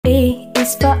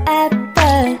is for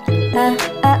apple,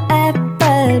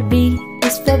 apple. B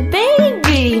is for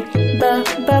baby,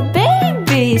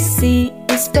 baby. C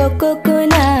is for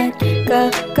coconut,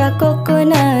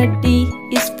 coconut. D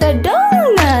is for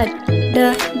donut,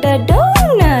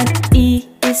 donut. E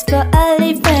is for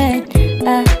elephant,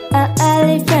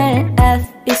 elephant. F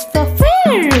is for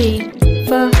fairy,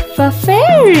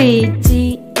 fairy.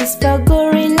 G is for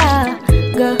gorilla,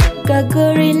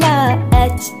 gorilla.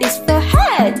 H is for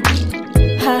head,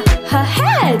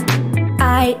 head.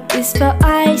 I is for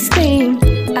ice cream,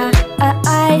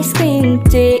 ice cream.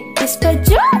 J is for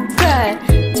joker,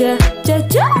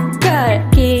 joker.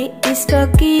 K is for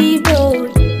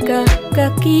keyboard,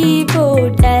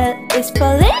 keyboard. L is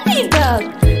for ladybug,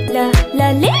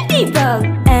 ladybug.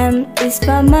 M is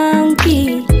for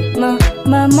monkey,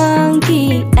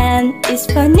 monkey. N is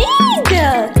for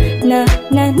needle,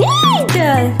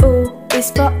 needle. O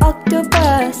is for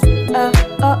octopus,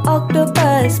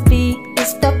 octopus. P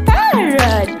is for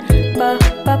parrot,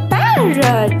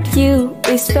 parrot. Q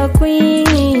is for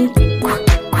queen,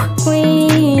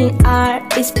 queen. R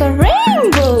is for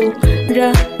rainbow,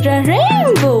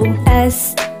 rainbow.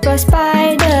 S for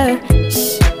spider,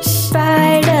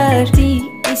 spider. T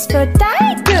is for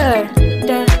tiger,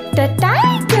 the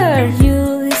tiger.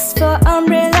 U is for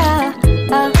umbrella,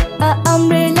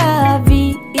 umbrella.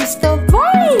 V is for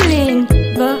violin,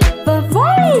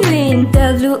 violin.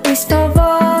 W is for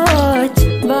watch,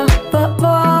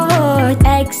 watch.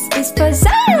 X is for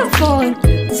xylophone,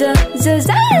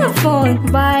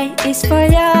 xylophone. Y is for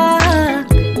yak,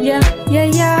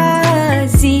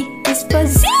 Z is for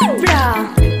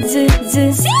zebra,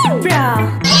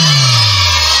 zebra.